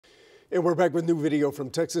And we're back with new video from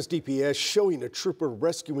Texas DPS showing a trooper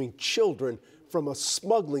rescuing children from a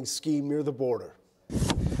smuggling scheme near the border.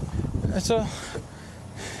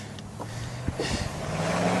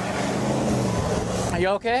 Are you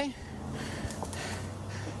okay?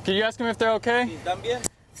 Can you ask them if they're okay?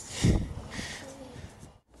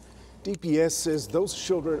 DPS says those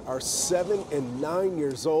children are 7 and 9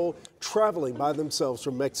 years old, traveling by themselves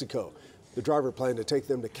from Mexico. The driver planned to take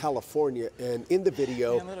them to California, and in the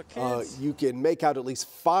video, you can make out at least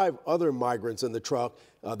 5 other migrants in the truck.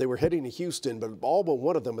 They were heading to Houston, but all but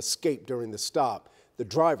one of them escaped during the stop. The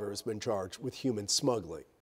driver has been charged with human smuggling.